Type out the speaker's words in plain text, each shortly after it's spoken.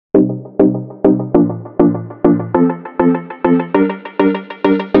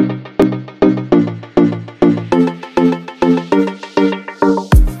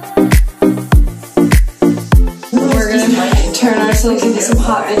Turn ourselves into some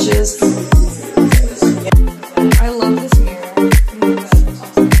hot bitches. I love this mirror.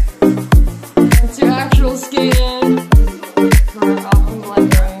 It's your actual skin. We're often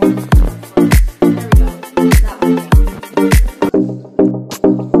blending. There we go. That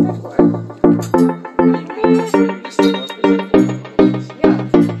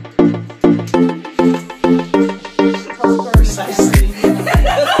one. Precisely.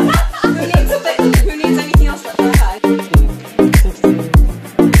 Who needs anything else but that?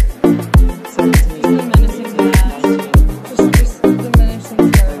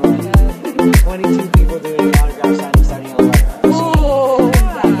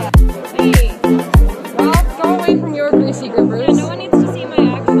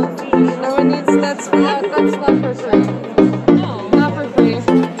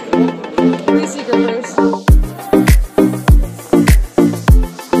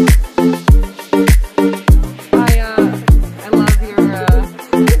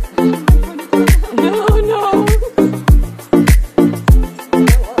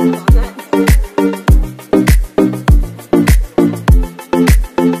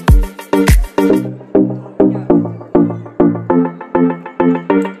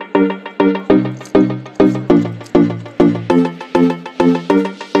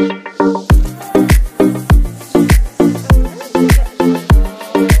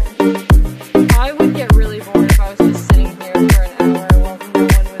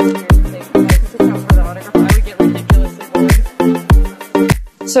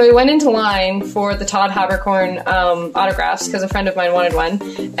 So we went into line for the Todd Haberkorn autographs because a friend of mine wanted one.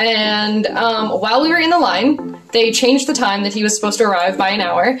 And while we were in the line, they changed the time that he was supposed to arrive by an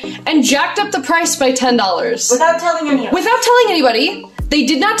hour and jacked up the price by $10. Without telling anyone. Without telling anybody. They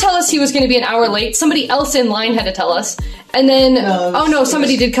did not tell us he was going to be an hour late. Somebody else in line had to tell us. And then,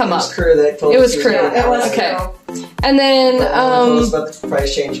 somebody did come up. It was crew that told us. It was crew. It was okay. crew. And then, told us about the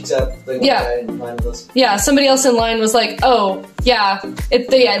price change except the guy in line with us. Yeah, somebody else in line was like, oh, yeah,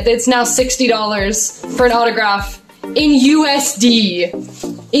 it's now $60 for an autograph in USD.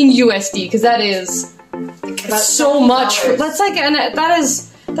 In USD, because that is so much. That's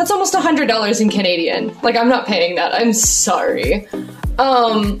almost $100 in Canadian. Like, I'm not paying that. I'm sorry.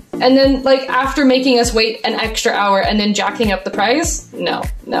 And then, like, after making us wait an extra hour and then jacking up the price, no,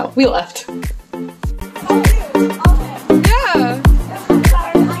 we left. Yeah.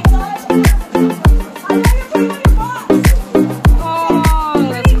 Oh,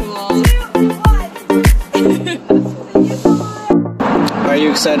 that's cool. Are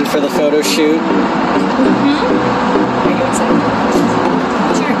you excited for the photo shoot? Mm-hmm. Are you excited?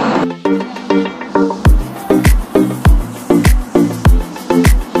 Sure.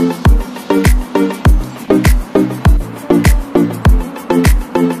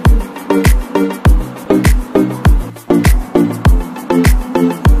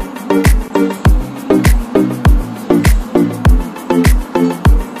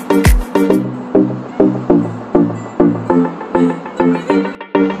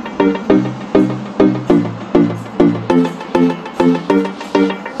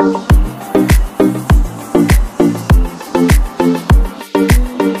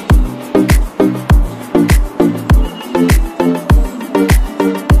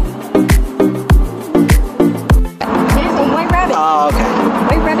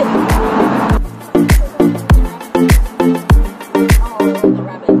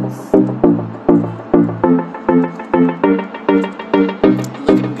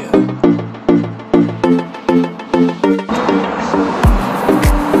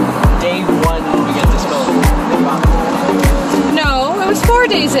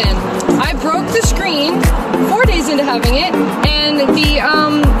 Having it, and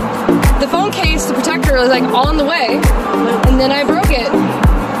the phone case, the protector, was like on the way, and then I broke it.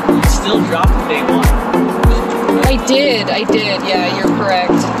 Still dropped day one. I did, yeah, you're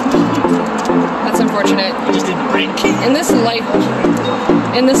correct. That's unfortunate. You just didn't break. In this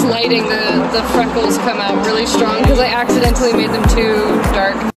lighting, the freckles come out really strong because I accidentally made them too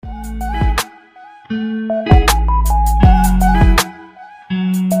dark.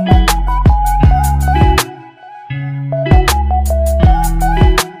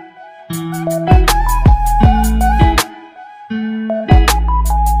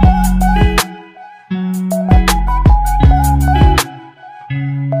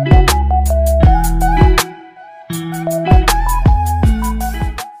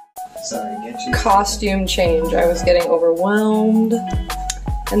 Costume change. I was getting overwhelmed.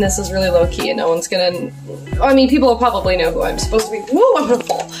 and this is really low key, and no one's gonna. I mean, people will probably know who I'm supposed to be. Woo, I'm gonna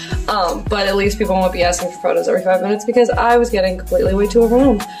fall. But at least people won't be asking for photos every 5 minutes because I was getting completely way too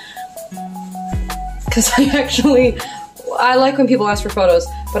overwhelmed. Because I like when people ask for photos,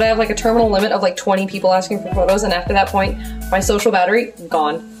 but I have like a terminal limit of like 20 people asking for photos, and after that point, my social battery,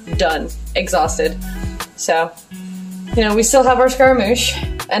 gone, done, exhausted. So, you know, we still have our Scaramouche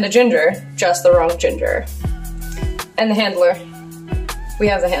and a Ginger, just the wrong Ginger. And the handler. We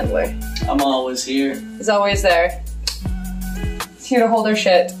have the handler. I'm always here. He's always there. He's here to hold our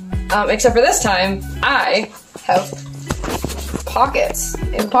shit. Except for this time, I have pockets.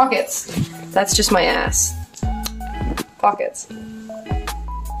 In pockets. That's just my ass. Pockets.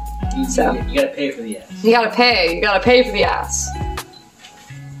 You gotta pay for the ass. You gotta pay for the ass.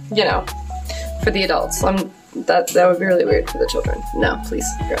 You know, for the adults. That would be really weird for the children. No, please,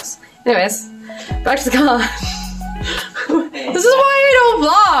 gross. Anyways, back to the con. This is why I don't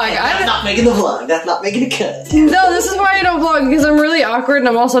vlog. I'm not making the vlog. That's not making a cut. No, this is why I don't vlog, because I'm really awkward and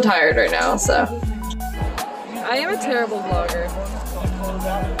I'm also tired right now, so. I am a terrible vlogger.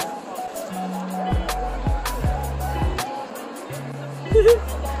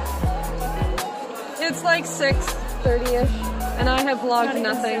 It's like 6:30ish, and I have vlogged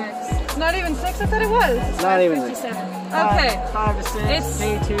nothing. It's not even 6, I thought it was. It's not even 6. Okay. 5 to 6, It's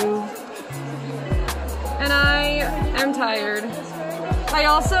day 2. And I am tired. I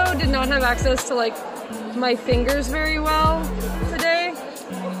also did not have access to like my fingers very well today,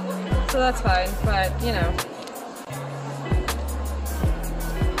 so that's fine, but you know.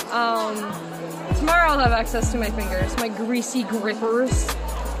 Tomorrow I'll have access to my fingers, my greasy grippers.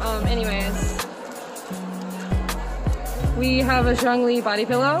 Anyways. We have a Zhongli body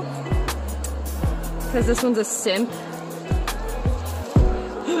pillow, because this one's a simp.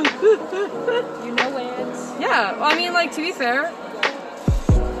 You know it. Yeah, I mean, like, to be fair,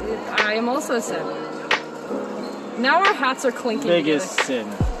 I am also a simp. Now our hats are clinking. Biggest sin.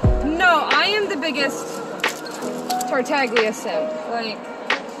 No, I am the biggest Tartaglia simp. Like,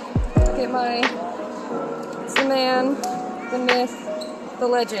 look at it's the man, the myth, the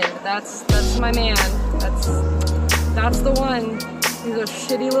legend. That's my man. That's the one. He's a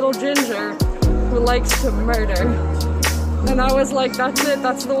shitty little ginger who likes to murder. And I was like, that's it,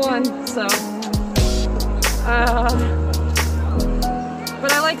 that's the one. So,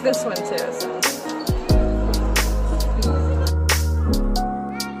 but I like this one too, so.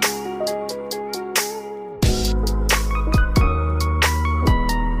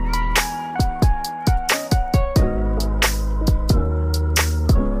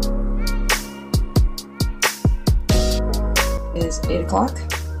 It is 8 o'clock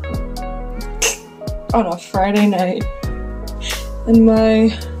on a Friday night, and my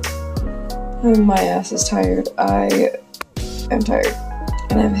ass is tired. I am tired,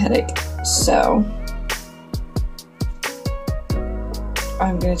 and I have a headache, so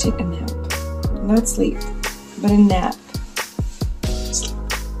I'm gonna take a nap. Not sleep, but a nap.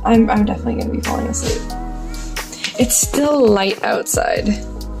 I'm definitely gonna be falling asleep. It's still light outside.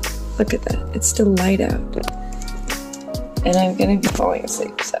 Look at that. It's still light out. And I'm gonna be falling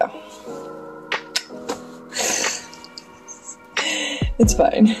asleep, so. It's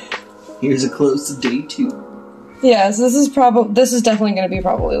fine. Here's a close to day 2. Yeah, so this is definitely gonna be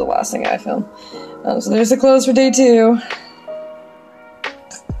probably the last thing I film. So there's the close for day 2.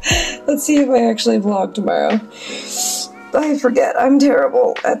 Let's see if I actually vlog tomorrow. I forget, I'm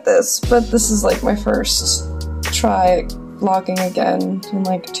terrible at this, but this is like my first try vlogging again in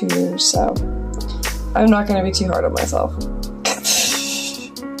like 2 years, so I'm not gonna be too hard on myself.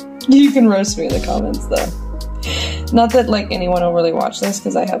 You can roast me in the comments though. Not that like anyone will really watch this,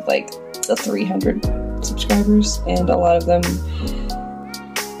 because I have like 300 subscribers, and a lot of them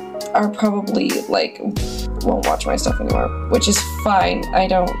are probably like won't watch my stuff anymore, which is fine. I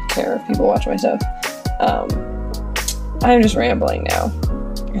don't care if people watch my stuff. I'm just rambling now,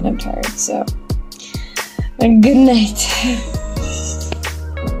 and I'm tired, so. And good night.